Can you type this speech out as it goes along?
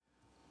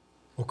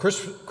Well,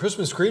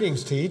 Christmas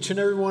greetings to each and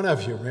every one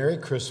of you. Merry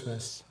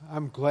Christmas.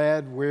 I'm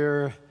glad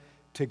we're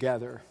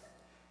together.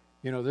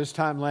 You know, this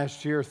time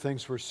last year,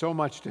 things were so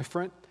much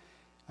different.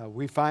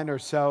 We find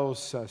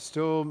ourselves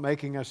still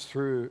making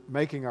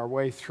our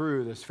way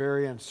through this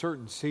very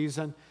uncertain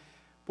season.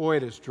 Boy,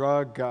 it has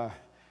drug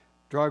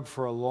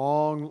for a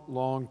long,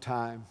 long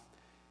time.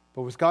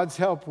 But with God's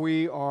help,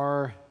 we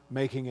are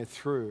making it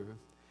through.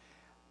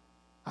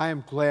 I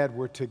am glad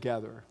we're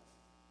together.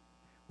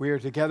 We are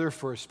together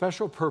for a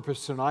special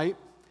purpose tonight,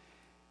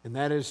 and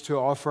that is to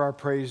offer our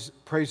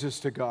praises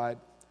to God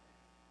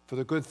for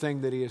the good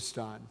thing that He has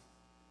done.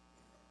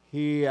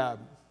 He has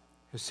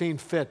seen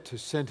fit to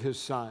send His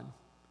Son.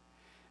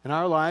 And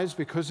our lives,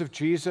 because of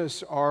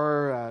Jesus,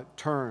 are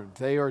turned.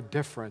 They are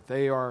different.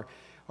 They are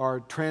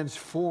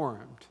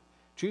transformed.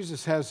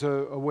 Jesus has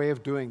a way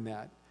of doing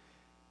that.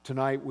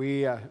 Tonight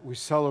we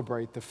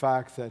celebrate the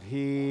fact that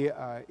He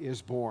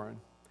is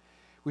born.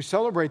 We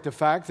celebrate the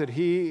fact that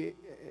He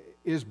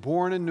is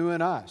born anew in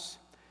us.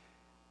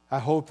 I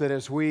hope that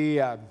as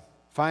we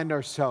find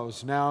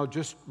ourselves now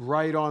just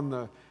right on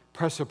the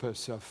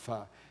precipice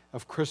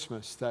of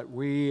Christmas, that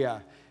we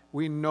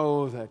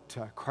know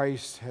that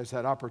Christ has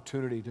that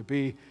opportunity to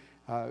be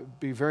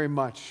very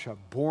much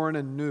born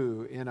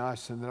anew in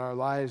us, and that our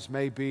lives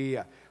may be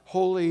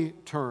wholly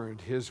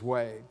turned His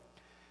way.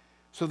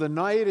 So the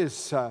night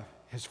has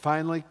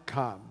finally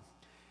come,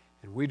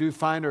 and we do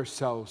find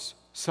ourselves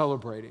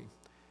celebrating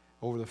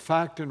over the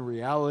fact and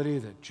reality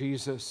that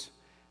Jesus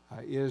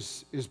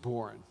is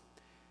born,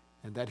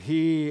 and that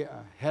He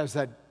has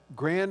that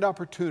grand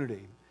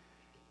opportunity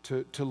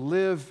to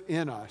live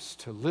in us,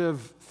 to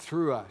live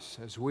through us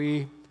as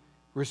we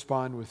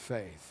respond with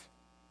faith.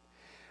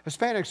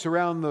 Hispanics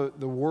around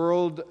the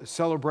world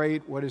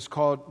celebrate what is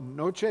called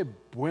Noche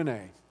Buena,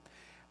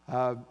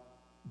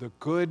 the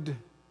good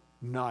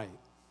night.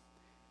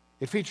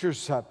 It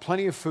features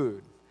plenty of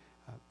food,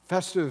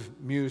 festive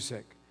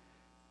music,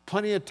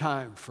 plenty of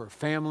time for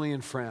family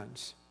and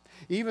friends,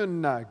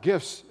 even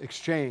gifts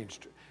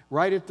exchanged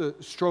right at the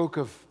stroke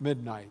of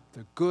midnight,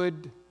 the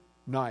good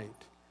night,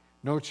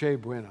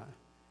 Noche Buena.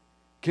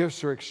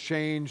 Gifts are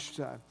exchanged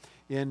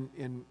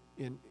in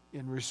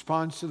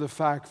response to the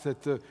fact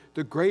that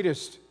the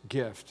greatest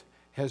gift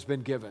has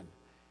been given,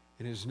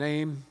 and His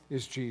name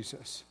is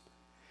Jesus.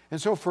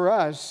 And so for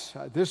us,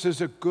 this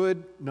is a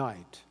good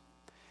night.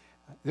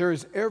 There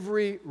is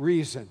every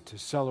reason to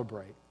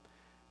celebrate,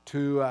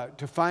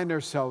 to find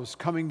ourselves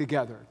coming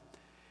together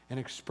and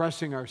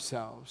expressing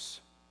ourselves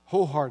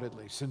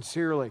wholeheartedly,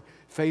 sincerely,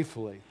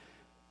 faithfully,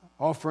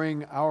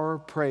 offering our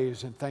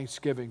praise and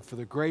thanksgiving for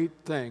the great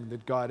thing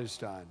that God has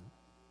done.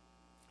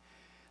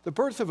 The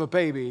birth of a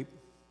baby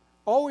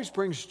always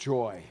brings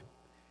joy.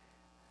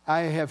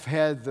 I have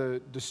had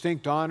the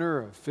distinct honor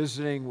of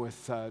visiting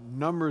with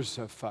numbers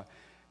of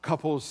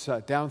couples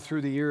down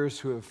through the years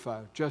who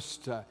have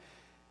just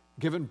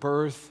given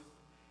birth.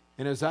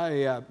 And as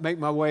I make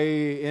my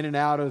way in and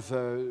out of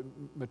the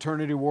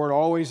maternity ward,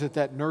 always at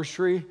that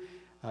nursery,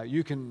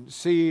 you can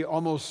see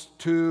almost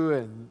 2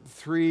 and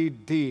 3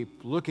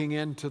 deep looking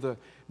into the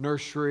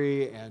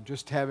nursery and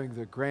just having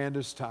the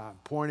grandest time,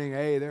 pointing,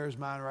 hey, there's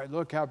mine, right?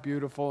 Look how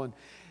beautiful. And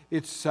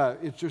it's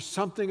just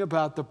something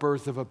about the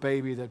birth of a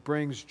baby that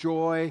brings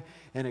joy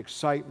and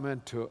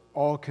excitement to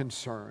all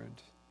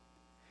concerned.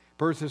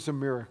 Birth is a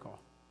miracle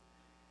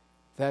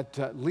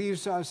that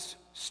leaves us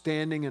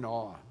standing in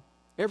awe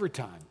every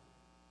time.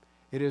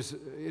 It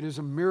is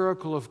a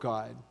miracle of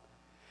God.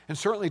 And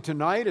certainly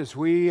tonight, as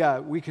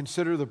we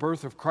consider the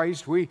birth of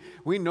Christ, we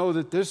know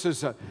that this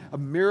is a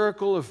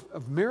miracle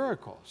of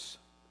miracles.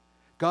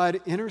 God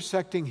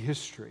intersecting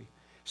history,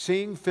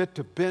 seeing fit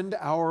to bend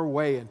our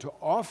way and to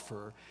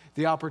offer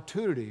the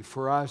opportunity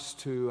for us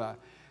to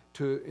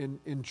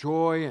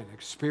enjoy and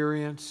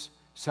experience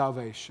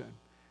salvation.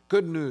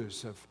 Good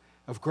news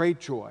of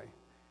great joy,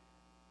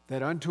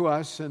 that unto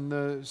us in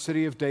the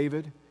city of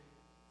David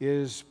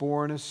is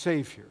born a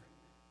Savior,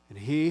 and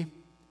He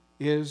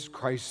is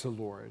Christ the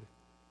Lord.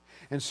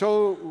 And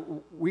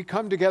so we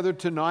come together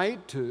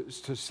tonight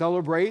to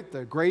celebrate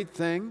the great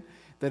thing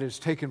that has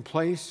taken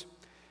place.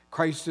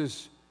 Christ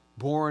is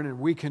born, and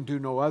we can do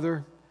no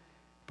other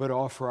but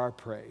offer our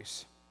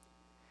praise.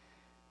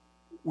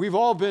 We've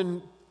all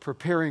been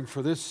preparing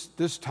for this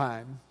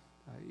time,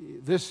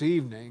 this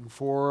evening,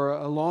 for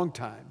a long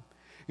time.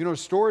 You know,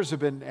 stores have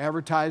been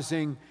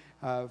advertising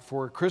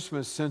for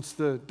Christmas since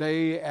the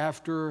day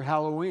after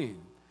Halloween.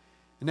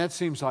 And that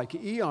seems like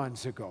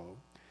eons ago.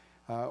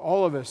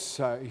 All of us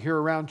here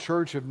around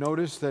church have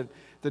noticed that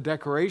the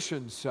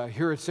decorations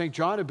here at St.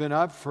 John have been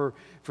up for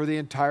the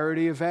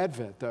entirety of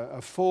Advent,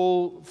 a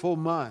full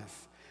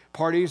month.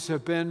 Parties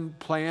have been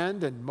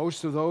planned, and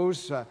most of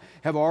those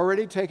have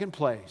already taken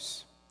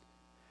place.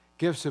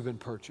 Gifts have been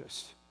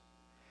purchased,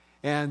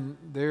 and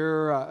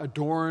they're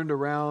adorned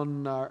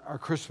around our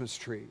Christmas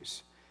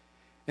trees.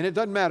 And it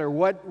doesn't matter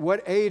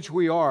what age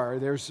we are,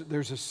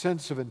 there's a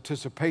sense of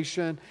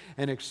anticipation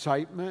and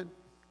excitement.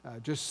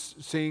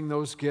 Just seeing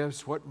those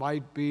gifts, what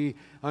might be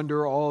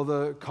under all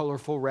the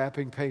colorful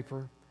wrapping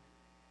paper.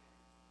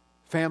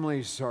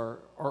 families are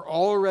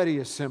already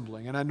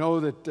assembling, and I know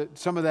that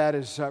some of that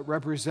is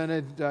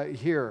represented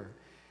here,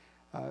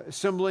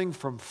 assembling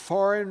from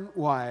far and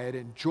wide,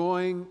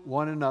 enjoying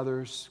one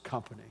another's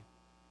company.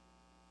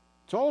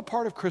 It's all a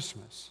part of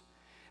Christmas,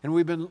 and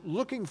we've been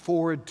looking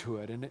forward to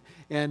it,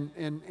 and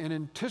in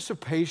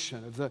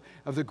anticipation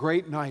of the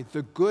great night,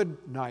 the good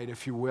night,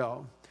 if you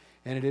will,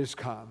 and it is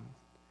come.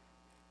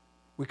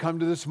 We come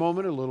to this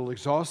moment a little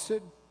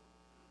exhausted,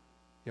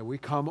 yet we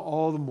come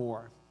all the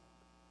more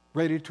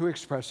ready to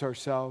express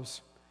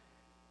ourselves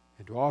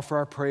and to offer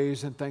our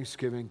praise and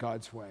thanksgiving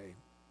God's way.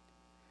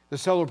 The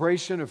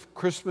celebration of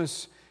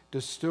Christmas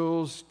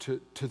distills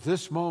to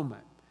this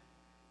moment.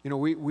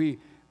 We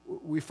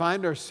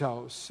find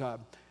ourselves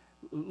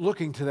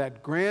looking to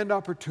that grand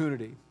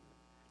opportunity,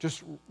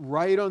 just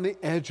right on the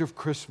edge of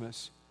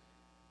Christmas,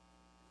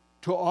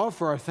 to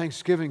offer our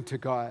thanksgiving to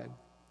God.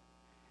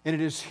 And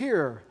it is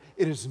here,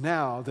 it is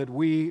now that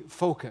we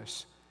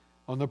focus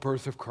on the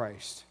birth of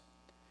Christ.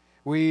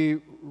 We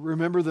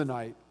remember the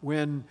night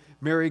when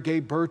Mary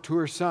gave birth to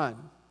her son.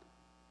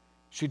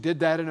 She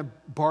did that in a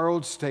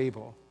borrowed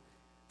stable.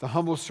 The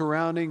humble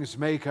surroundings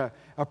make a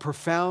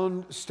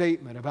profound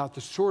statement about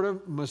the sort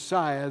of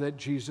Messiah that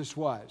Jesus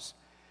was.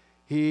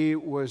 He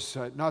was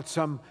not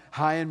some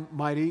high and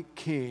mighty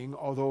king,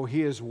 although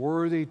he is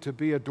worthy to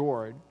be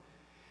adored,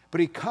 but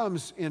he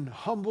comes in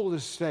humble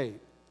estate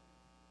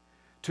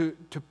to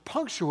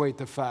punctuate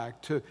the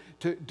fact,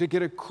 to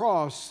get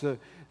across the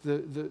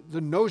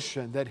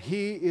notion that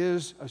he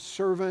is a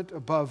servant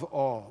above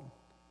all.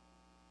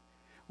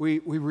 We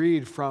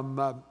read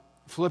from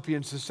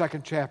Philippians, the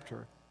 2nd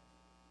chapter,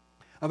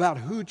 about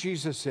who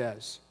Jesus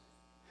is,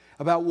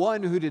 about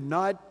one who did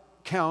not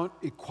count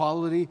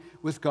equality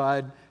with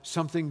God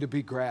something to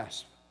be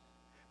grasped,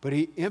 but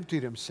he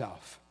emptied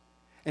himself,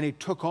 and he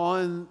took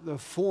on the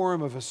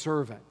form of a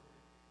servant,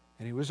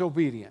 and he was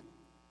obedient,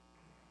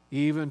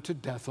 even to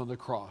death on the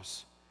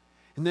cross.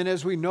 And then,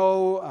 as we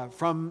know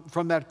from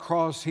that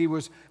cross, he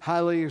was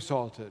highly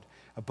exalted,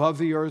 above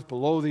the earth,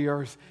 below the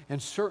earth, and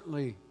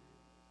certainly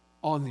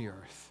on the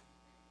earth,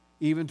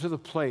 even to the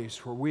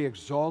place where we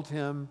exalt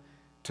him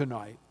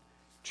tonight,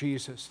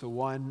 Jesus, the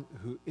one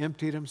who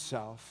emptied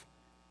himself.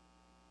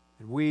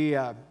 And we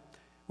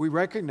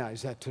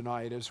recognize that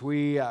tonight as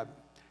we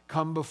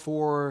come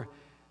before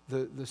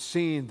the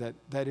scene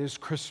that is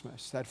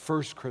Christmas, that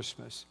first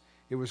Christmas.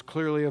 It was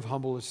clearly of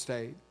humble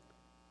estate.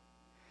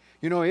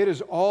 It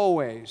is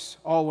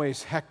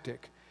always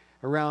hectic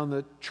around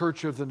the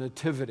Church of the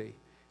Nativity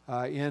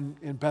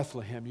in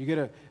Bethlehem. You get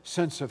a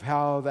sense of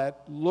how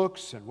that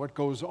looks and what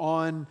goes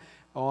on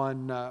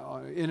in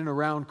and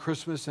around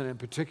Christmas, and in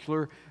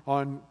particular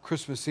on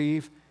Christmas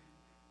Eve.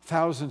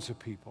 Thousands of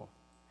people.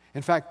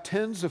 In fact,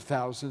 tens of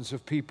thousands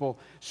of people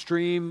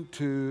stream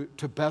to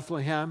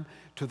Bethlehem,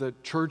 to the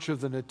Church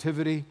of the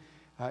Nativity,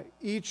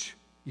 each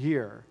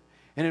year.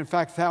 And in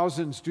fact,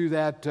 thousands do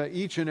that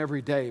each and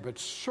every day, but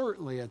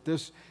certainly at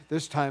this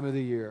time of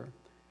the year.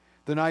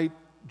 The night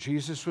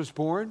Jesus was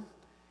born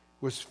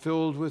was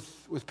filled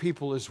with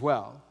people as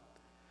well.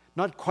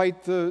 Not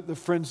quite the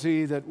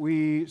frenzy that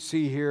we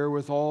see here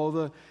with all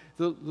the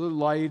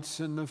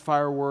lights and the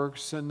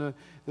fireworks and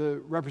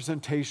the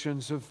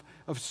representations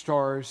of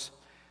stars,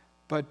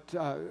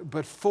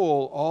 but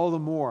full all the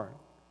more.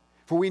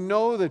 For we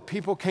know that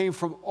people came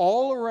from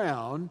all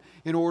around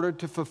in order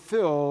to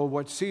fulfill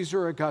what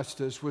Caesar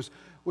Augustus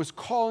was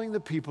calling the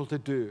people to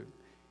do.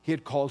 He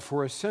had called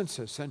for a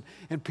census,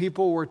 and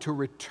people were to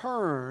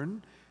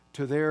return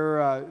to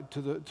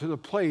the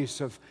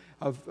place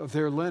of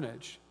their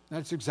lineage.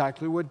 That's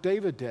exactly what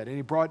David did. And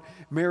he brought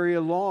Mary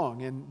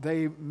along, and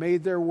they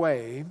made their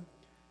way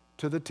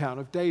to the town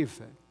of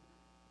David,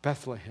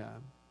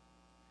 Bethlehem.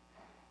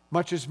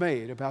 Much is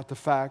made about the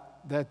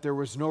fact that there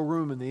was no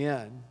room in the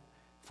inn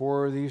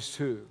for these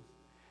two.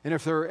 And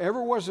if there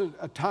ever was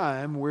a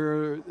time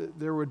where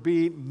there would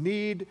be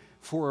need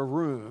for a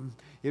room,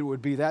 it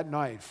would be that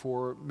night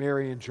for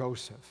Mary and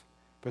Joseph.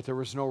 But there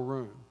was no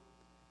room.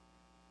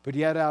 But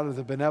yet, out of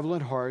the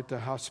benevolent heart, the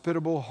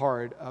hospitable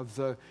heart of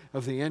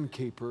the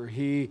innkeeper,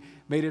 he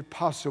made it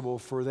possible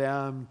for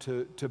them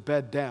to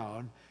bed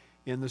down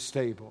in the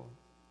stable.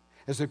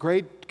 As the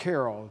great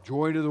carol,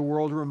 Joy to the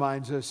World,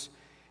 reminds us,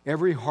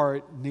 every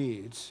heart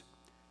needs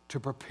to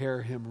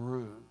prepare him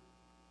room.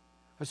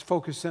 Let's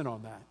focus in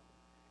on that.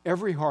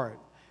 Every heart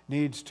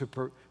needs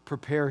to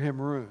prepare him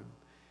room.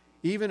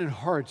 Even in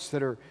hearts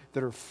that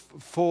are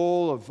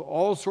full of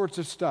all sorts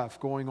of stuff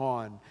going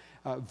on,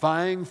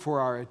 vying for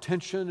our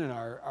attention and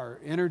our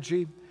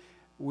energy,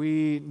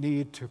 we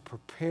need to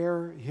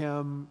prepare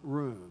him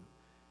room.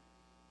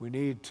 We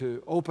need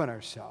to open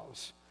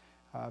ourselves,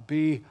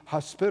 be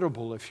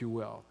hospitable, if you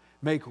will,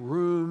 make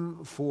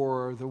room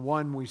for the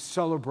one we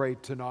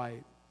celebrate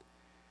tonight.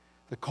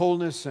 The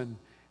coldness and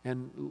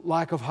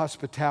lack of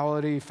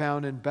hospitality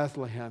found in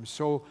Bethlehem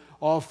so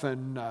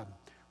often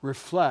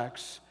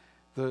reflects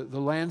the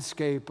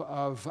landscape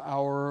of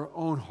our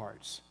own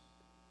hearts.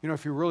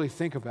 If you really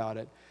think about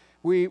it,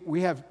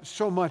 we have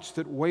so much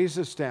that weighs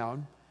us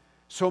down,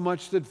 so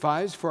much that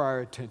vies for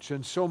our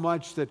attention, so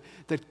much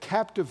that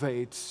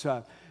captivates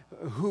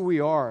who we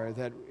are,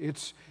 that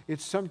it's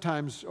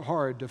sometimes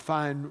hard to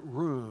find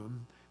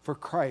room for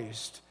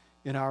Christ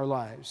in our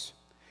lives.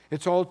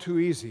 It's all too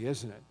easy,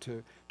 isn't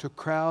it, to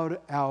crowd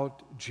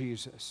out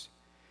Jesus.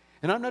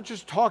 And I'm not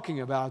just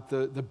talking about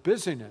the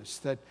busyness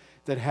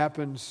that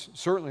happens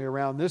certainly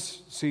around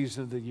this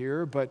season of the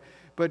year,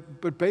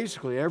 but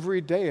basically every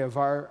day of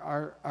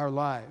our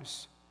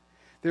lives.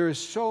 There is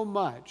so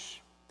much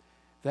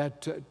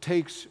that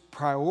takes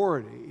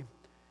priority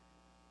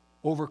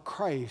over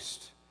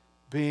Christ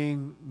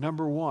being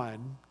number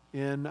one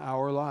in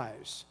our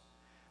lives.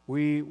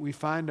 We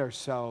find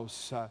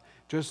ourselves,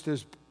 just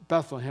as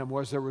Bethlehem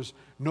was, there was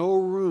no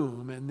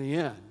room in the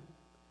inn.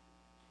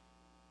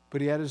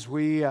 But yet as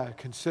we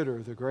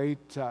consider the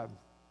great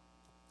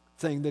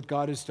thing that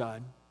God has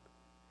done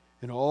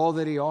and all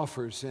that He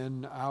offers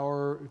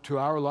to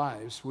our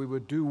lives, we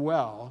would do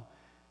well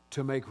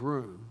to make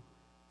room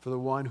for the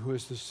one who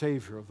is the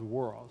Savior of the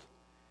world,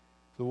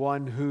 the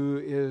one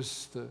who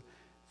is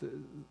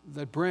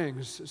that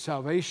brings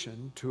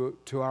salvation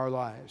to our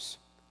lives.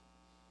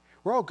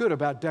 We're all good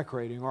about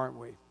decorating, aren't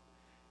we?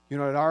 You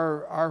know, at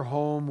our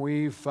home,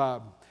 we've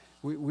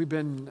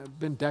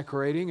been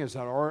decorating. As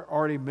I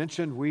already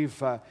mentioned,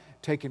 we've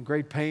taken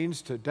great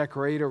pains to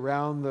decorate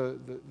around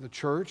the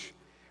church.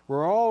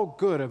 We're all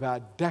good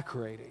about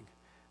decorating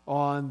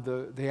on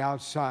the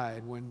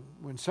outside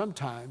when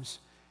sometimes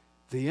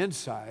the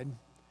inside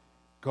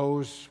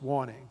goes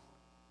wanting.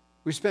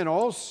 We spend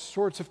all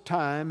sorts of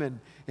time and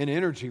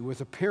energy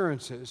with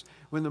appearances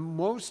when the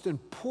most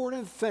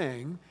important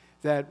thing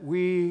that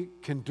we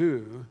can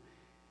do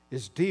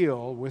is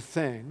deal with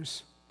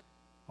things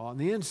on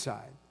the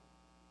inside.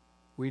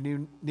 We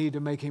need to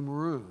make Him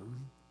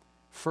room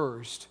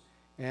first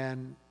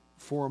and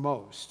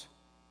foremost.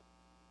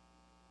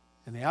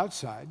 And the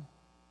outside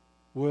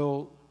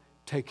will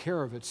take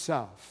care of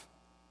itself.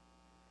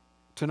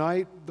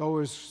 Tonight, though,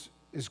 is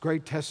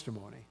great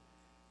testimony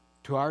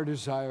to our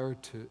desire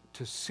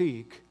to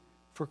seek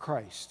for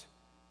Christ,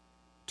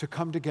 to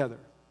come together,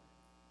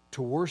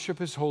 to worship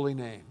His holy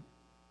name,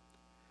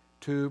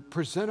 to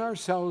present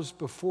ourselves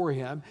before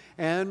Him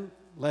and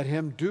let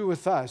Him do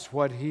with us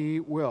what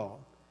He will.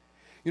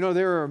 You know,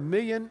 there are a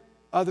million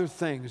other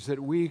things that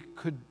we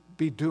could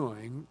be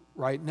doing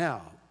right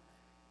now,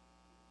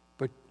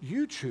 but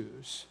you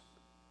choose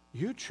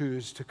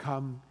to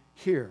come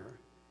here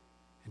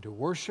and to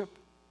worship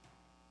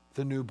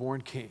the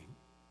newborn King.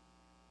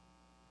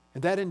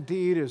 And that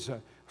indeed is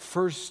a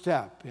first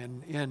step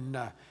in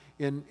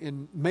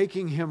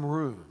making Him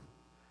room,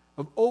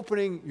 of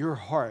opening your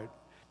heart,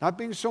 not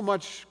being so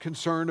much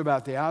concerned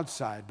about the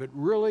outside, but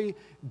really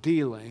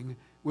dealing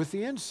with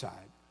the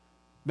inside,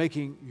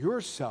 making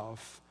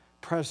yourself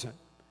present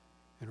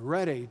and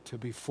ready to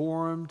be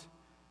formed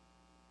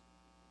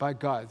by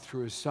God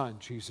through His Son,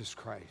 Jesus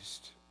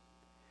Christ.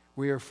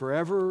 We are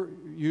forever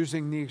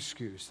using the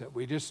excuse that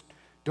we just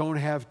don't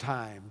have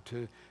time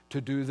to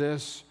do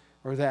this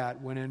or that,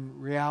 when in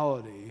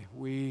reality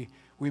we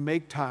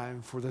make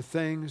time for the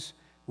things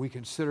we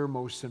consider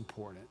most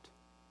important.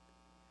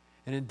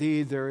 And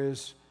indeed,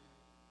 there's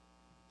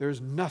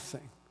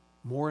nothing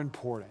more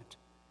important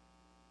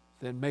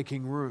than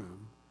making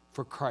room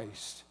for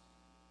Christ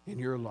in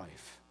your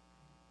life.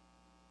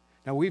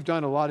 Now, we've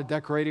done a lot of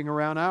decorating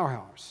around our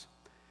house.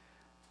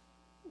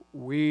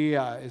 We,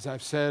 as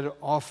I've said,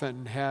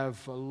 often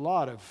have a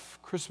lot of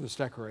Christmas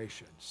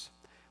decorations.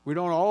 We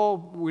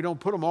don't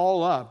put them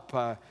all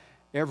up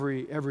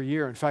every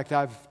year. In fact,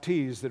 I've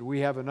teased that we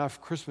have enough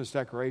Christmas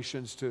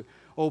decorations to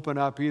open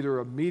up either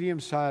a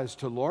medium-sized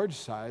to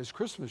large-sized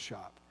Christmas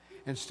shop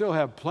and still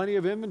have plenty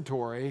of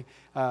inventory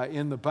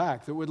in the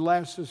back that would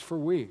last us for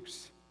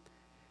weeks.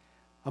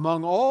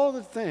 Among all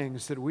the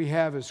things that we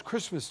have as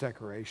Christmas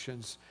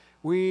decorations,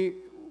 we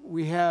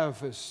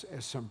have as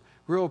some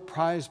real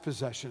prized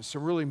possessions,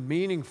 some really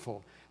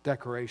meaningful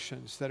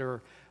decorations that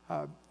are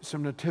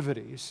some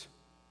nativities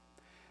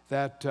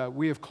that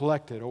we have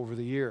collected over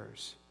the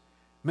years.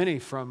 Many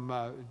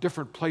from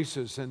different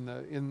places in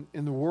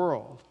the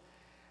world.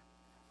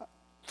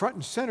 Front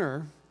and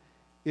center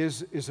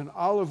is an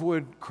olive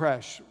wood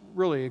creche,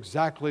 really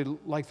exactly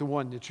like the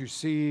one that you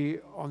see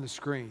on the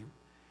screen.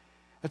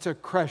 It's a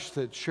creche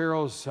that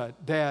Cheryl's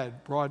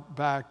dad brought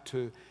back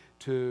to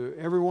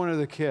every one of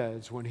the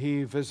kids when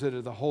he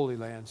visited the Holy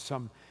Land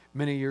some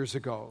many years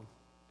ago.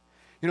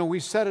 You know, we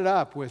set it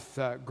up with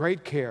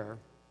great care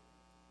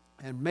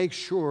and make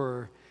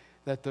sure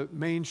that the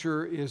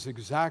manger is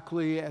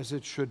exactly as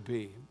it should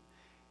be.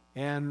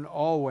 And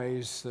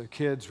always the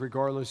kids,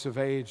 regardless of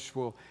age,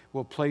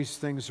 will place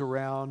things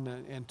around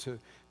and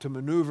to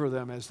maneuver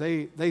them as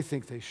they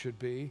think they should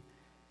be.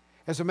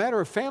 As a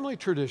matter of family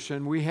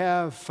tradition, we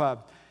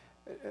have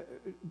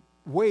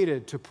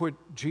waited to put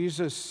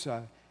Jesus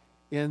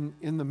in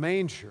the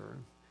manger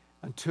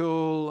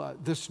until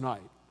this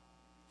night,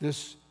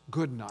 this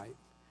good night,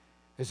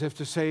 as if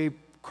to say,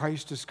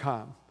 Christ has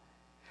come.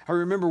 I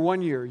remember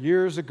one year,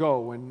 years ago,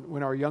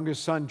 when our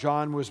youngest son,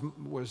 John,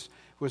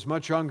 was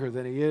much younger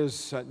than he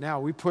is now.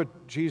 We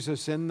put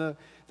Jesus in the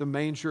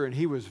manger, and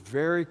he was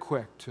very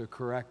quick to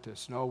correct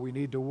us. No, we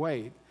need to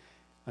wait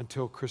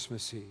until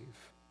Christmas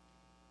Eve.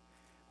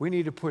 We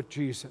need to put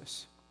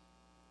Jesus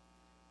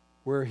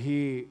where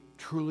he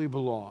truly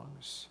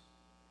belongs.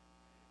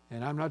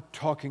 And I'm not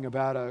talking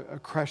about a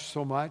creche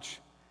so much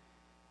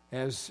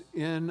as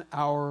in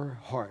our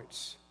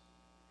hearts.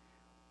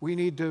 We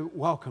need to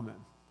welcome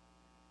him,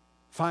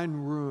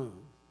 find room,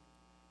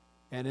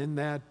 and in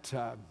that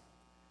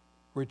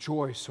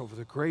rejoice over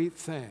the great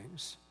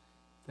things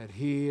that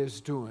he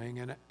is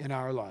doing in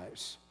our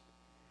lives.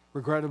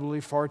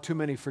 Regrettably, far too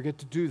many forget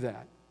to do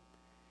that.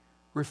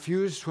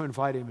 Refuse to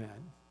invite him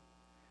in.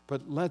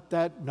 But let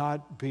that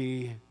not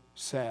be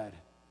said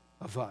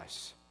of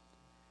us.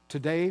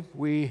 Today,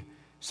 we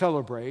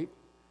celebrate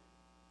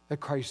that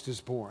Christ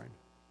is born.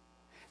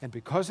 And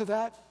because of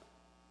that,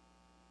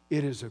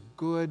 it is a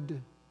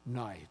good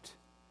night.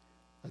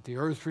 Let the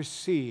earth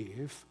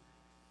receive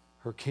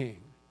her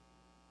King.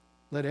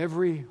 Let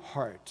every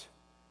heart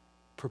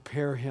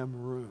prepare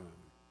him room.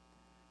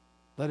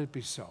 Let it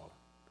be so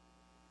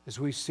as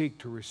we seek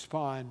to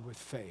respond with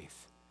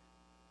faith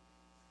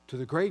to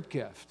the great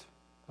gift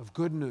of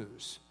good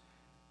news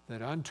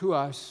that unto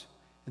us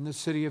in the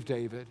city of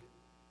David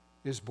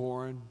is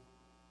born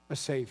a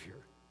Savior,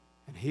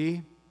 and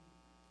he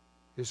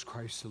is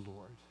Christ the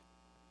Lord.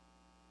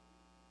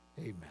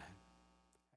 Amen.